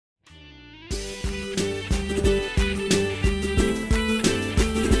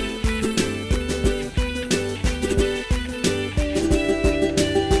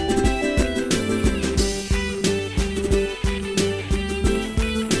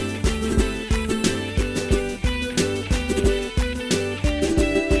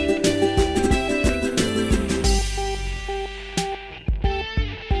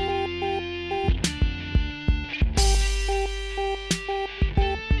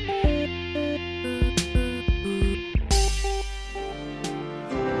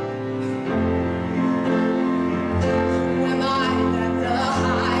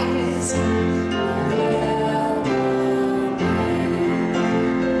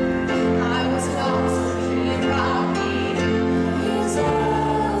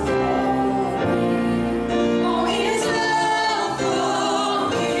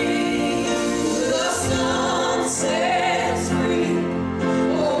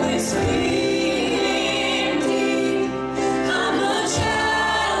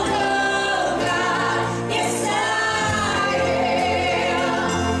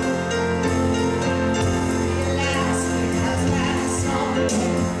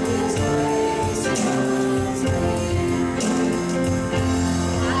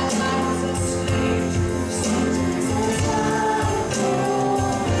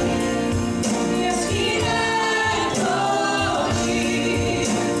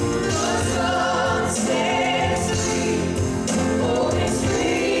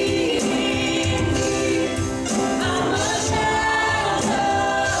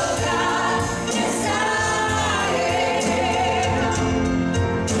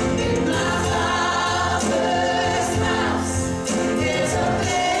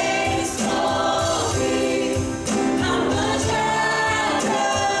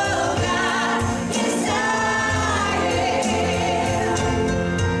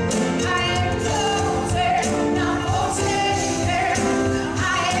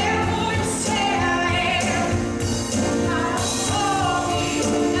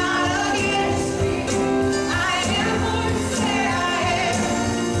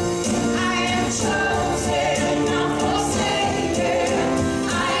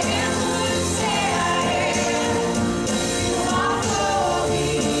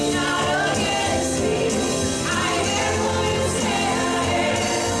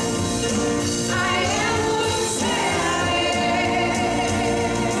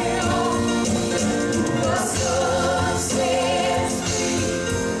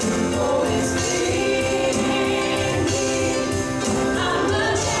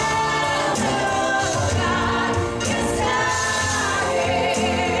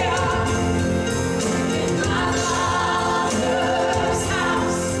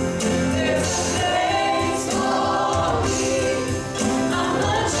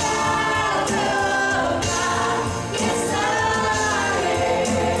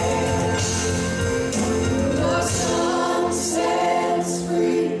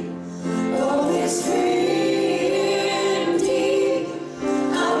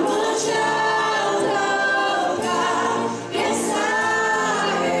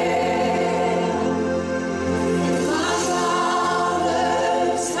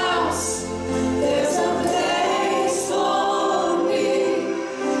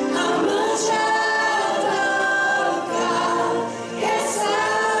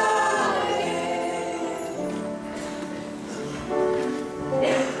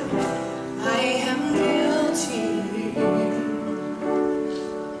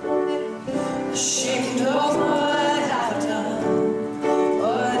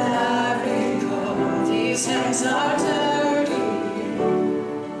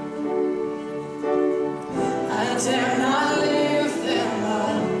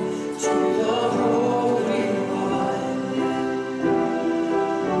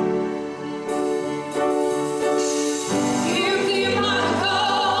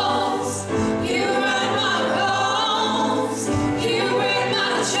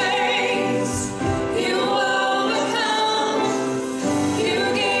You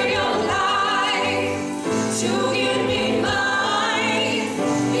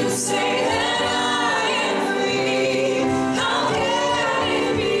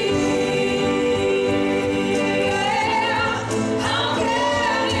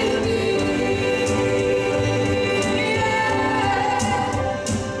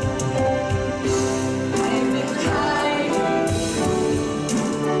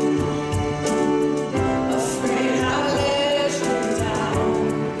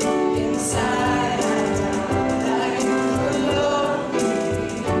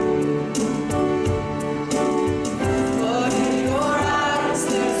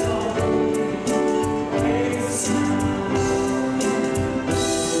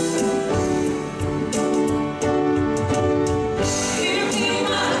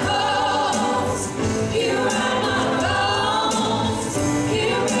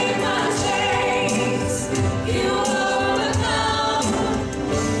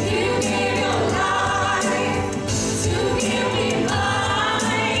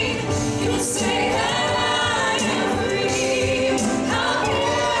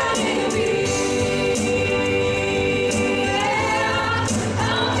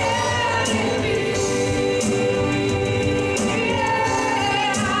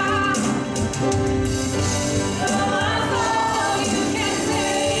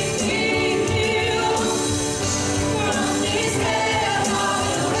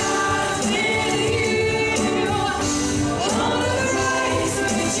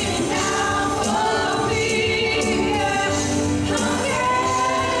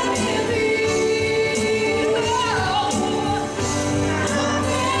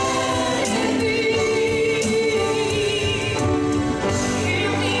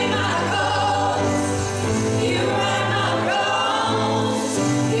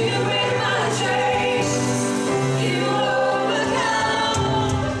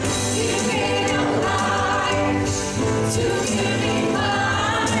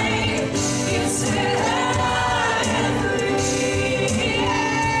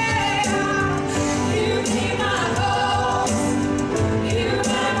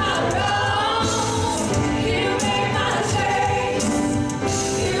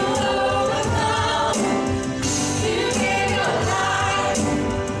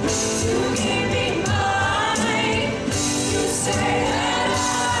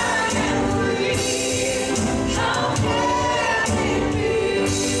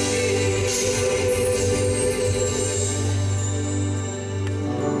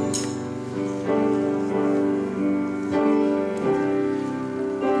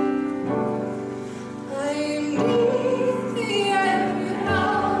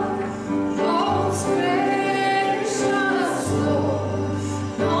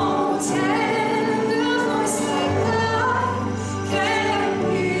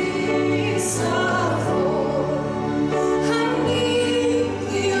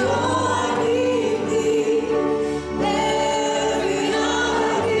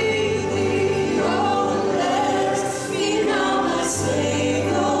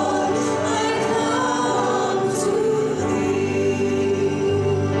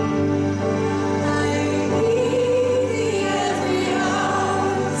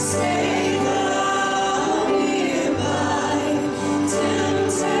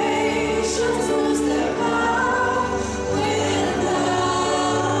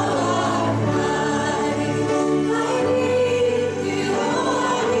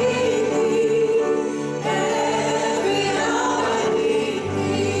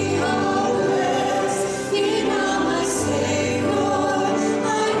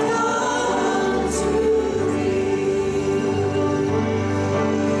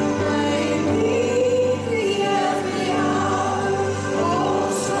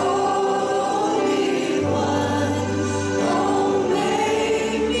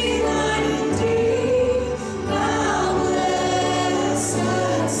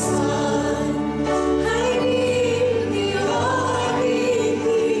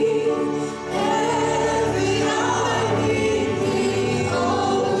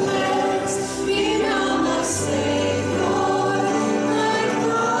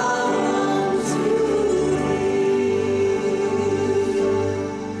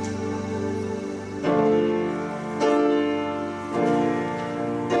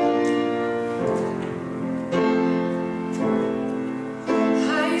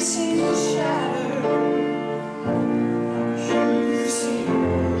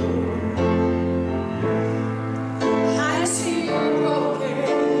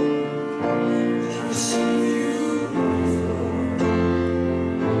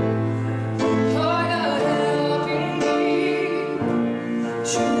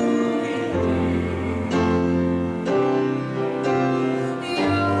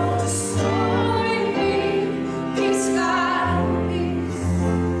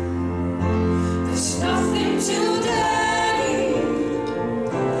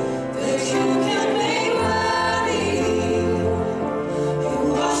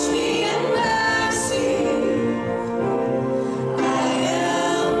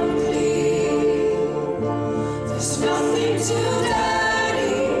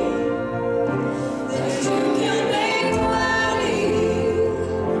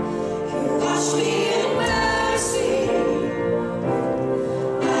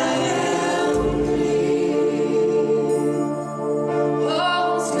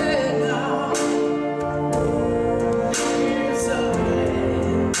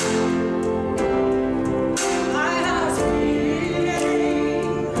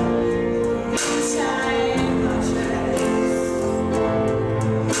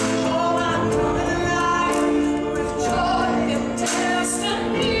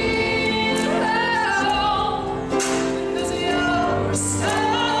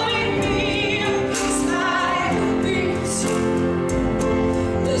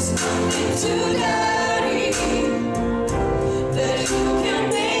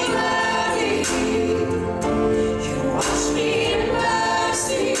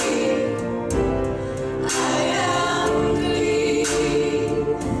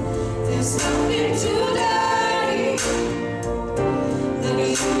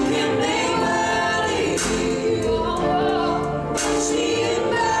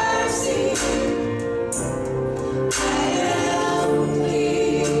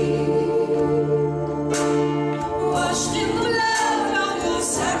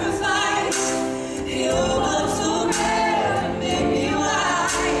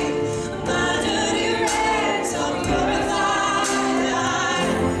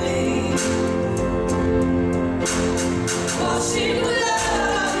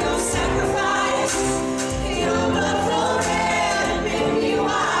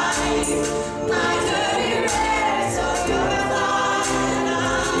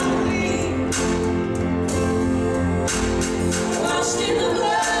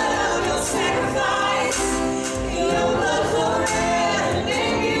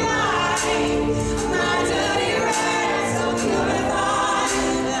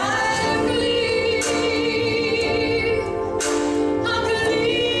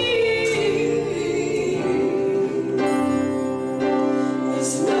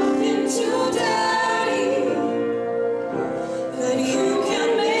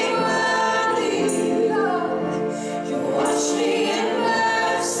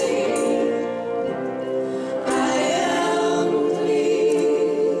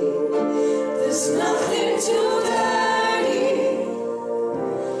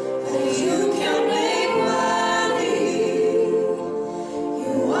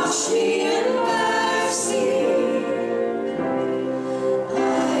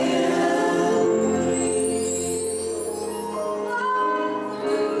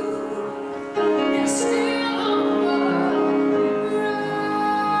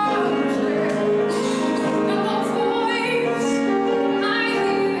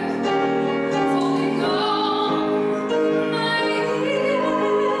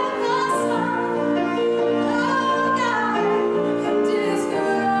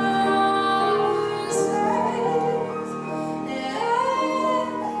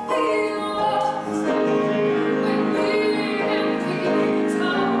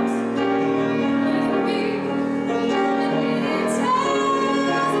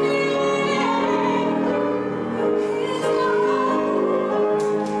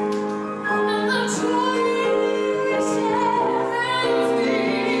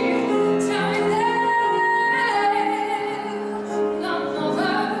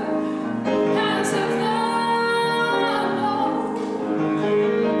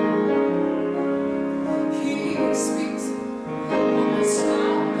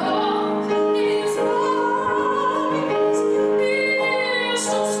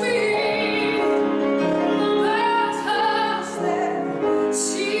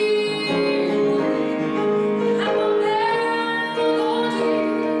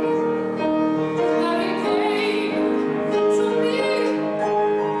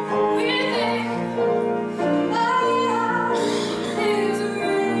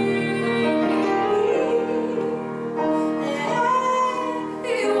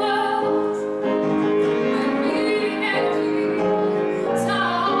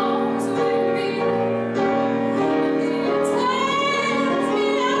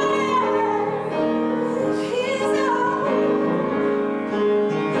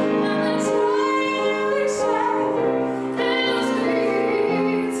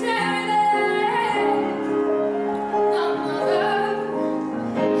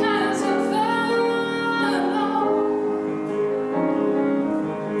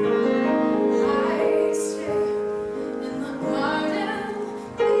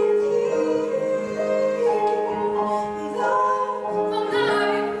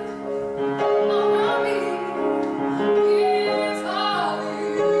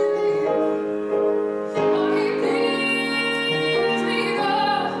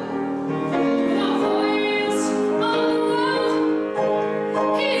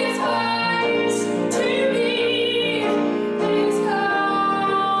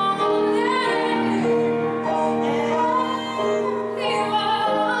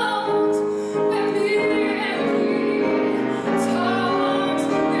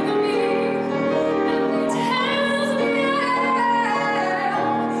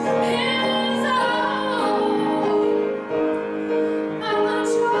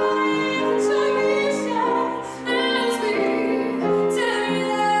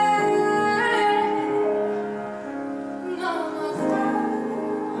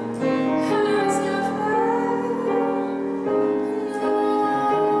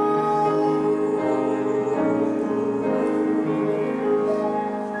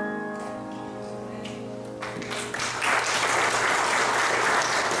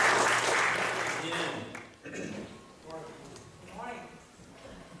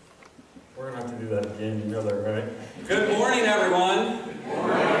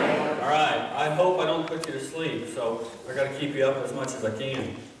sleep, so I got to keep you up as much as I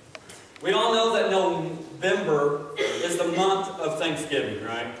can. We all know that November is the month of Thanksgiving,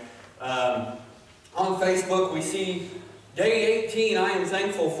 right? On Facebook, we see day 18, I am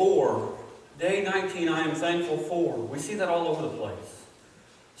thankful for. Day 19, I am thankful for. We see that all over the place.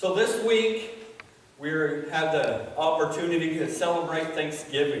 So this week, we have the opportunity to celebrate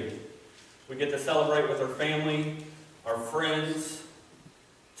Thanksgiving. We get to celebrate with our family, our friends,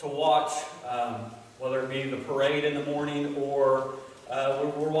 to watch, whether it be the parade in the morning or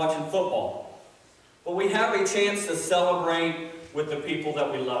we're watching football. But we have a chance to celebrate with the people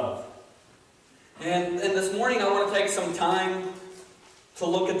that we love. And this morning I want to take some time to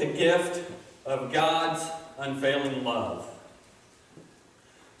look at the gift of God's unfailing love.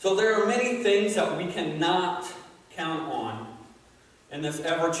 So there are many things that we cannot count on in this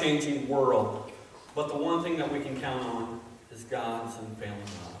ever-changing world. But the one thing that we can count on is God's unfailing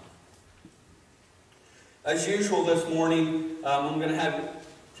love. As usual this morning, I'm going to have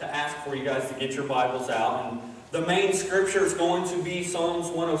to ask for you guys to get your Bibles out. And the main scripture is going to be Psalms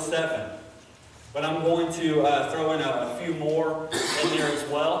 107. But I'm going to throw in a few more in there as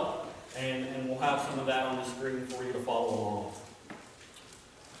well. And we'll have some of that on the screen for you to follow along.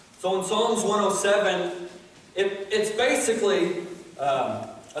 So in Psalms 107, it's basically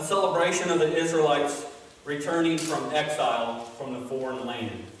a celebration of the Israelites returning from exile from the foreign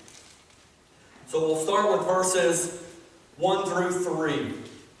land. So we'll start with verses 1 through 3.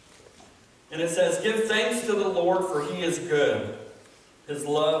 And it says, "Give thanks to the Lord, for he is good. His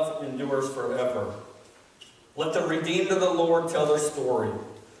love endures forever. Let the redeemed of the Lord tell their story.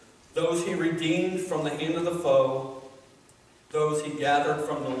 Those he redeemed from the hand of the foe, those he gathered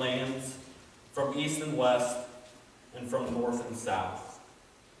from the lands, from east and west, and from north and south."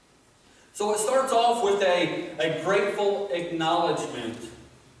 So it starts off with a grateful acknowledgement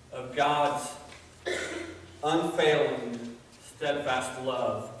of God's unfailing, steadfast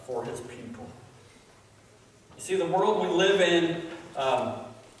love for his people. You see, the world we live in,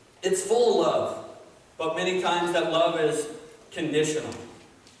 it's full of love, but many times that love is conditional,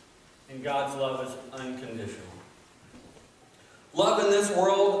 and God's love is unconditional. Love in this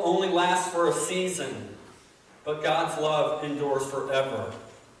world only lasts for a season, but God's love endures forever.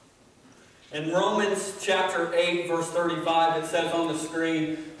 In Romans chapter 8, verse 35, it says on the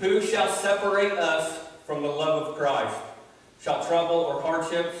screen, "Who shall separate us from the love of Christ? Shall trouble or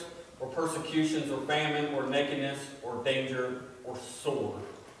hardships or persecutions or famine or nakedness or danger or sword?"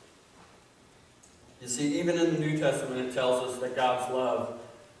 You see, even in the New Testament, it tells us that God's love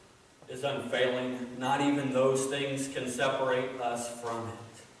is unfailing. Not even those things can separate us from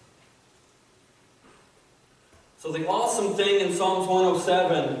it. So the awesome thing in Psalms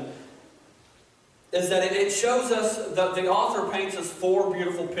 107 is that it shows us that the author paints us 4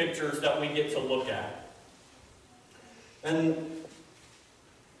 beautiful pictures that we get to look at. And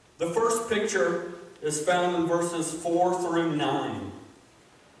the first picture is found in verses 4 through 9.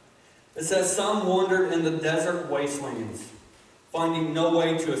 It says, "Some wandered in the desert wastelands, finding no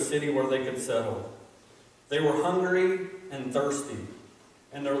way to a city where they could settle. They were hungry and thirsty,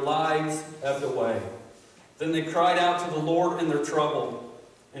 and their lives ebbed away. Then they cried out to the Lord in their trouble,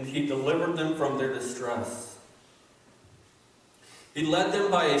 and he delivered them from their distress. He led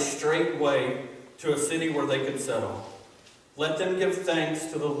them by a straight way to a city where they could settle. Let them give thanks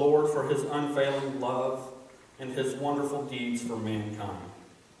to the Lord for his unfailing love and his wonderful deeds for mankind.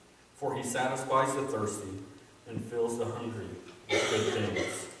 For he satisfies the thirsty and fills the hungry with good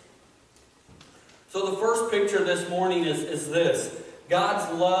things." So the first picture this morning is this.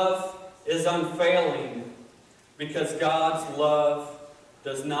 God's love is unfailing because God's love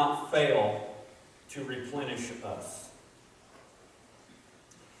does not fail to replenish us.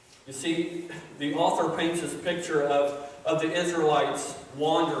 You see, the author paints this picture of the Israelites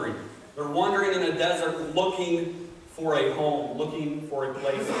wandering. They're wandering in a desert looking for a home, looking for a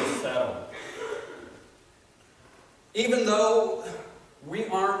place to settle. Even though we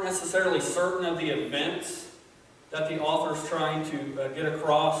aren't necessarily certain of the events that the author's trying to get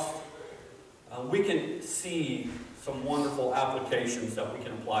across, we can see some wonderful applications that we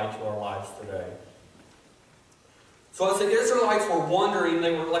can apply to our lives today. So as the Israelites were wandering,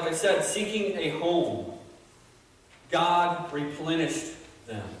 they were, like I said, seeking a home. God replenished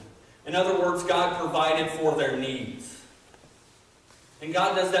them. In other words, God provided for their needs. And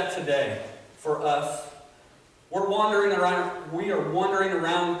God does that today for us. We are wandering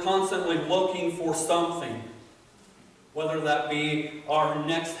around constantly looking for something. Whether that be our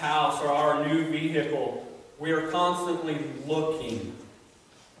next house or our new vehicle, we are constantly looking.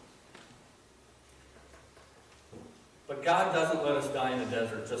 But God doesn't let us die in the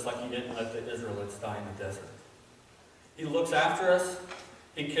desert, just like He didn't let the Israelites die in the desert. He looks after us,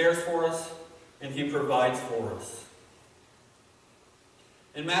 He cares for us, and He provides for us.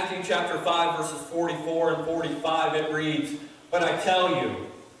 In Matthew chapter 5, verses 44 and 45, it reads, "But I tell you,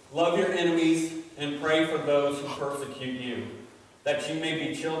 love your enemies and pray for those who persecute you, that you may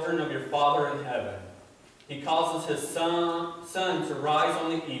be children of your Father in heaven. He causes His sun to rise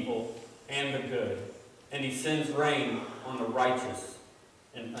on the evil and the good, and He sends rain on the righteous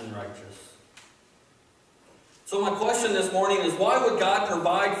and unrighteous." So my question this morning is, why would God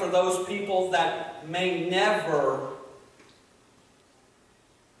provide for those people that may never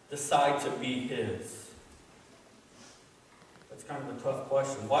decide to be His? That's kind of a tough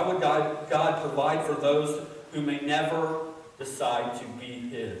question. Why would God provide for those who may never decide to be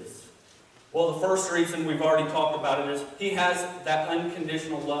His? Well, the first reason, we've already talked about it, is He has that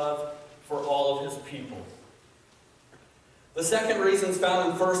unconditional love for all of His people. The second reason is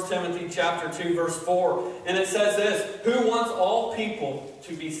found in 1 Timothy chapter 2, verse 4. And it says this, "Who wants all people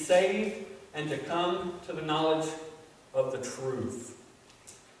to be saved and to come to the knowledge of the truth."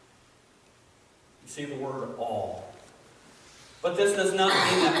 You see the word all. But this does not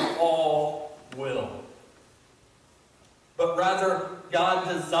mean that all will. But rather, God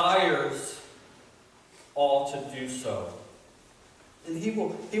desires all to do so. And He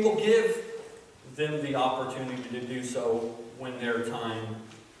will give them the opportunity to do so when their time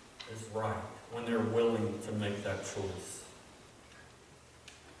is right, when they're willing to make that choice.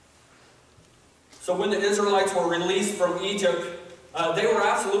 So when the Israelites were released from Egypt, they were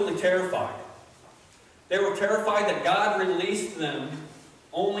absolutely terrified. They were terrified that God released them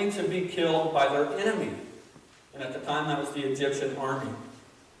only to be killed by their enemy. And at the time, that was the Egyptian army.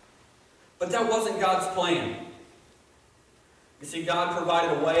 But that wasn't God's plan. You see, God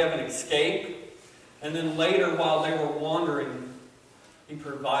provided a way of an escape. And then later, while they were wandering, He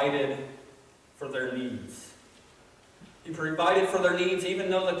provided for their needs. He provided for their needs even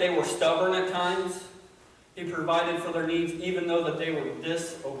though that they were stubborn at times. He provided for their needs even though that they were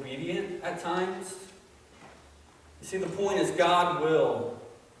disobedient at times. You see, the point is God will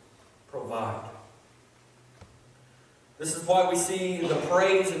provide. This is why we see the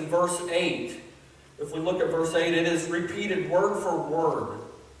praise in verse 8. If we look at verse 8, it is repeated word for word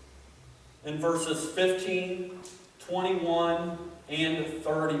in verses 15, 21, and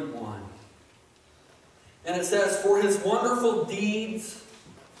 31. And it says, "For His wonderful deeds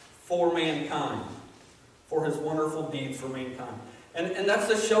for mankind." For His wonderful deeds for mankind. And that's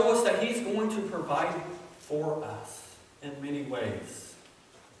to show us that He's going to provide for us in many ways.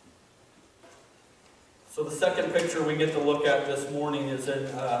 So the second picture we get to look at this morning is in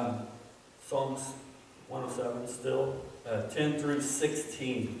Psalms 107 still, 10 through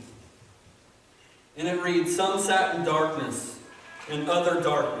 16. And it reads, "Some sat in darkness and utter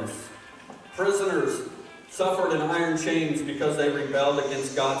darkness. Prisoners suffered in iron chains because they rebelled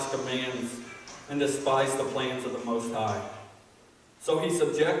against God's commands and despised the plans of the Most High. So He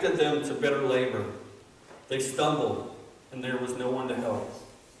subjected them to bitter labor. They stumbled, and there was no one to help.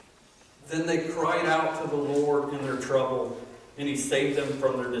 Then they cried out to the Lord in their trouble, and He saved them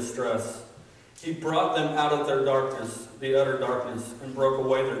from their distress. He brought them out of their darkness, the utter darkness, and broke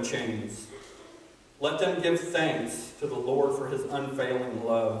away their chains. Let them give thanks to the Lord for His unfailing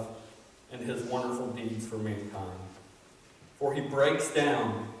love and His wonderful deeds for mankind. For He breaks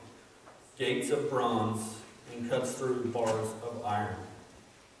down gates of bronze and cuts through bars of iron."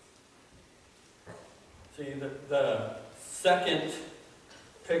 See, the second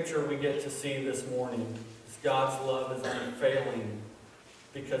picture we get to see this morning is God's love is unfailing,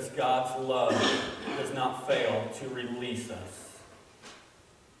 because God's love does not fail to release us.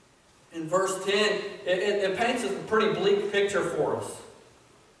 In verse 10, it paints a pretty bleak picture for us.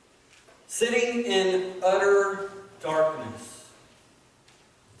 Sitting in utter darkness.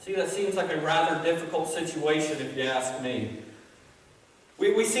 See, that seems like a rather difficult situation if you ask me.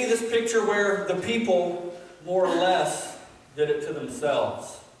 We see this picture where the people, more or less, did it to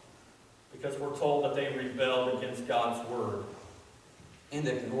themselves, because we're told that they rebelled against God's word and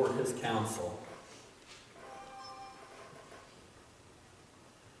ignored His counsel.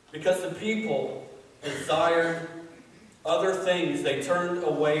 Because the people desired other things, they turned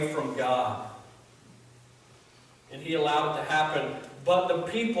away from God. And He allowed it to happen. But the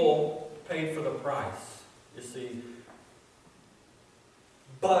people paid for the price, you see.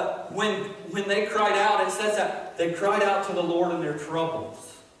 But when they cried out, it says that they cried out to the Lord in their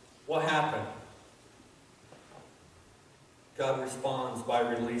troubles. What happened? God responds by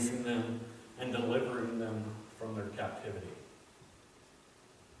releasing them and delivering them from their captivity.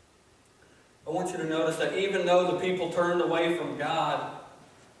 I want you to notice that even though the people turned away from God,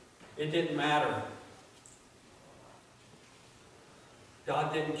 it didn't matter.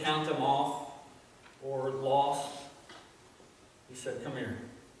 God didn't count them off or lost. He said, come here.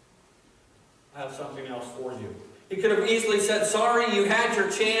 I have something else for you. He could have easily said, sorry, you had your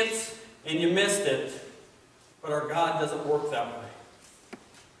chance and you missed it. But our God doesn't work that way.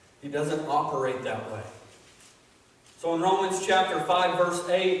 He doesn't operate that way. So in Romans chapter 5, verse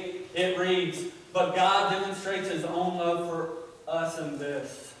 8, it reads, but God demonstrates His own love for us in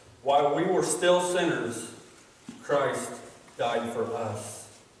this. While we were still sinners, Christ died for us.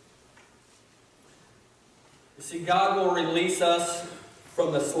 You see, God will release us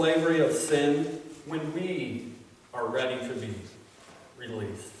from the slavery of sin when we are ready to be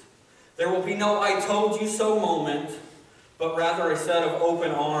released. There will be no I told you so moment, but rather a set of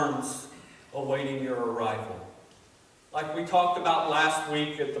open arms awaiting your arrival. Like we talked about last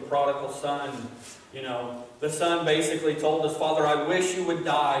week at the prodigal son, the son basically told his father, I wish you would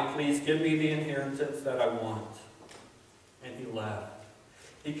die. Please give me the inheritance that I want. And he left.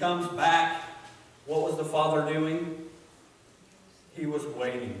 He comes back. What was the father doing? He was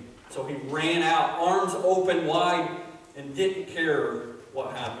waiting. So he ran out, arms open wide, and didn't care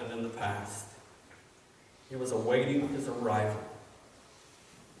what happened in the past. He was awaiting his arrival.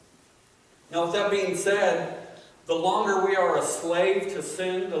 Now, with that being said, the longer we are a slave to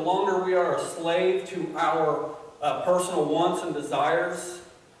sin, the longer we are a slave to our personal wants and desires,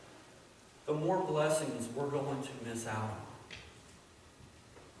 the more blessings we're going to miss out on.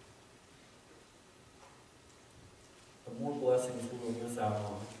 The more blessings we will miss out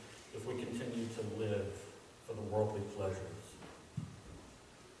on if we continue to live for the worldly pleasures.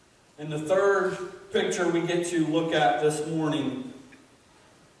 And the third picture we get to look at this morning,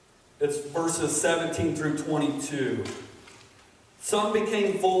 it's verses 17 through 22. Some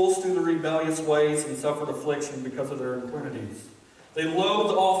became fools through the rebellious ways and suffered affliction because of their iniquities. They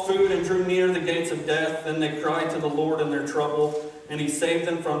loathed all food and drew near the gates of death. Then they cried to the Lord in their trouble, and He saved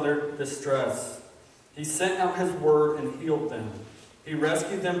them from their distress. He sent out His word and healed them. He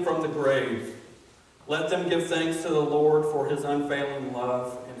rescued them from the grave. Let them give thanks to the Lord for His unfailing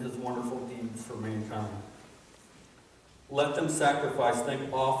love and His wonderful deeds for mankind. Let them sacrifice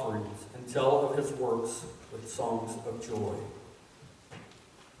thank offerings and tell of His works with songs of joy.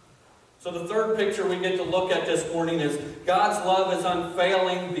 So the third picture we get to look at this morning is God's love is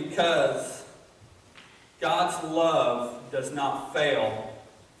unfailing because God's love does not fail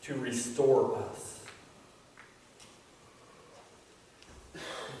to restore us.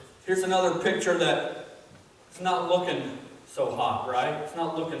 Here's another picture that it's not looking so hot, right? It's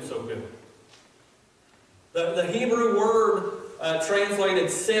not looking so good. The Hebrew word translated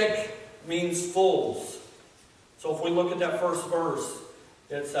sick means fools. So if we look at that first verse,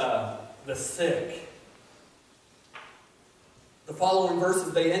 it's the sick. The following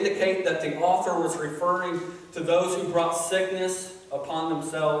verses, they indicate that the author was referring to those who brought sickness upon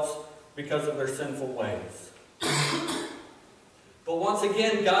themselves because of their sinful ways. But once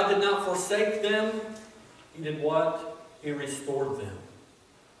again, God did not forsake them. He did what? He restored them.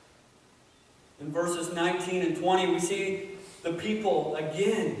 In verses 19 and 20, we see the people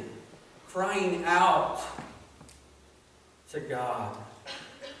again crying out to God.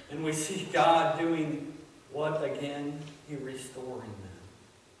 And we see God doing what again? He restoring them.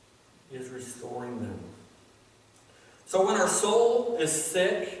 He is restoring them. So when our soul is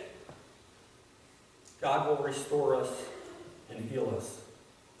sick, God will restore us and heal us.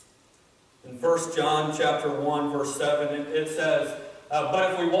 In 1 John chapter 1, verse 7, it says,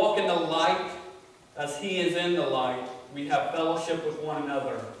 but if we walk in the light, as He is in the light, we have fellowship with one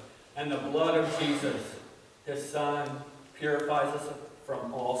another. And the blood of Jesus, His Son, purifies us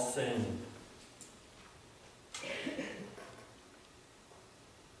from all sin.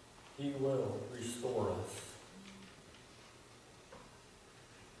 He will restore us.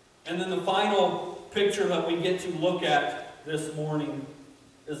 And then the final picture that we get to look at this morning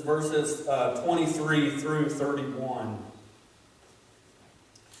is verses 23 through 31.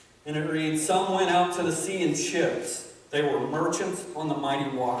 And it reads, some went out to the sea in ships. They were merchants on the mighty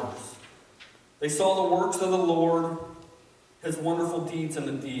waters. They saw the works of the Lord, His wonderful deeds in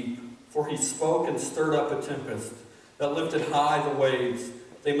the deep. For He spoke and stirred up a tempest that lifted high the waves.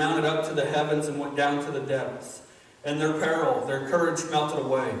 They mounted up to the heavens and went down to the depths. In their peril, their courage melted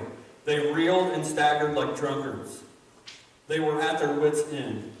away. They reeled and staggered like drunkards. They were at their wits'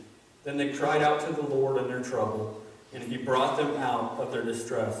 end. Then they cried out to the Lord in their trouble, and He brought them out of their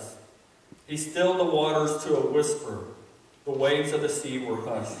distress. He stilled the waters to a whisper. The waves of the sea were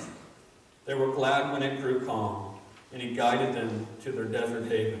hushed. They were glad when it grew calm, and He guided them to their desert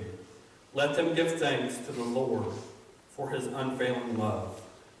haven. Let them give thanks to the Lord for his unfailing love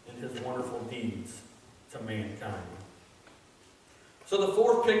and his wonderful deeds to mankind. So the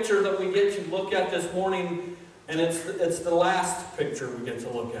fourth picture that we get to look at this morning, and it's the last picture we get to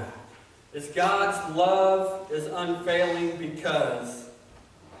look at, is God's love is unfailing because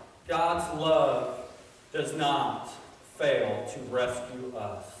God's love does not fail to rescue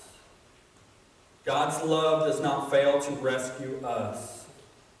us. God's love does not fail to rescue us.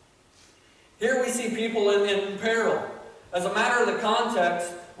 Here we see people in peril. As a matter of the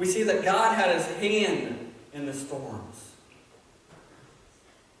context, we see that God had his hand in the storms.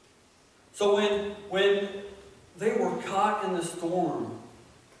 So when they were caught in the storm,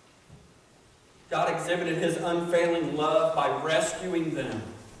 God exhibited his unfailing love by rescuing them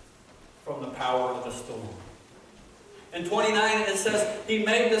from the power of the storm. In 29 it says, he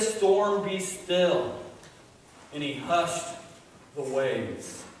made the storm be still, and he hushed the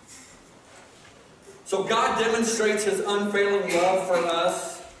waves. So God demonstrates his unfailing love for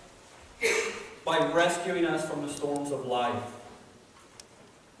us by rescuing us from the storms of life.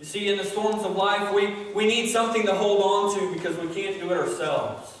 You see, in the storms of life, we need something to hold on to because we can't do it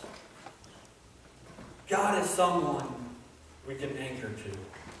ourselves. God is someone we can anchor to.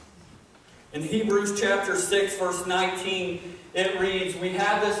 In Hebrews chapter 6, verse 19, it reads, we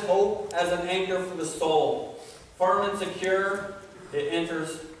have this hope as an anchor for the soul. Firm and secure, it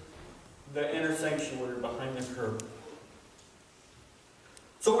enters the inner sanctuary behind the curtain.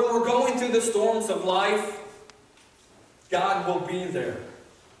 So when we're going through the storms of life, God will be there.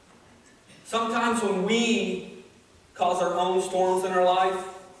 Sometimes when we cause our own storms in our life,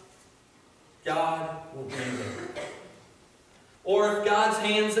 God will be there. Or if God's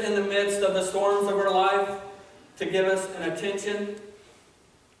hand's in the midst of the storms of our life to give us an attention,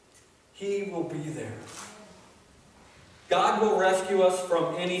 he will be there. God will rescue us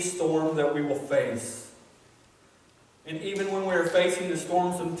from any storm that we will face. And even when we are facing the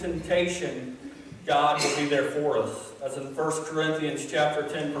storms of temptation, God will be there for us. As in 1 Corinthians chapter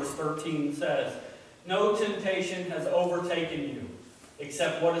 10, verse 13 says, no temptation has overtaken you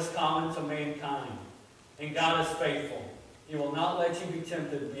except what is common to mankind. And God is faithful. He will not let you be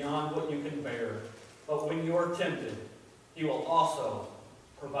tempted beyond what you can bear. But when you are tempted, he will also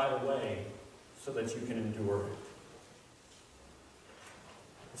provide a way so that you can endure it.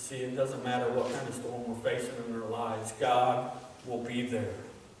 You see, it doesn't matter what kind of storm we're facing in our lives. God will be there.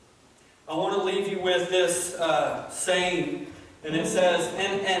 I want to leave you with this saying, and it says,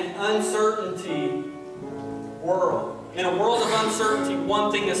 in an uncertainty world, in a world of uncertainty,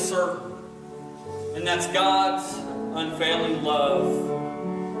 one thing is certain, and that's God's unfailing love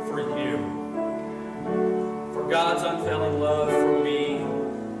for you. For God's unfailing love for me,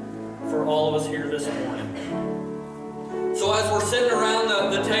 for all of us here this morning. So as we're sitting around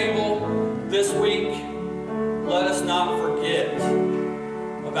the table this week, let us not forget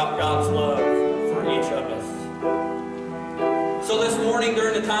about God's love for each of us. So this morning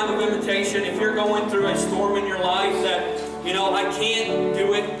during the time of invitation, if you're going through a storm in your life that, I can't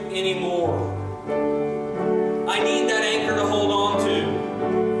do it anymore. I need that anchor to hold on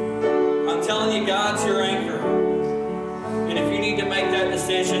to. I'm telling you, God's your anchor. And if you need to make that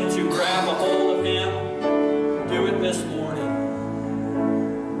decision to grab a hold of him, do it this morning.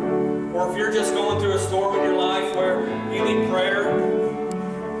 Or if you're just going through a storm in your life where you need prayer,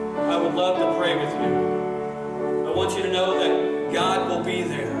 I would love to pray with you. I want you to know that God will be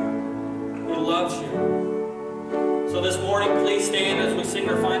there. He loves you. So this morning, please stand as we sing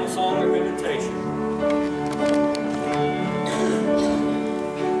our final song of invitation.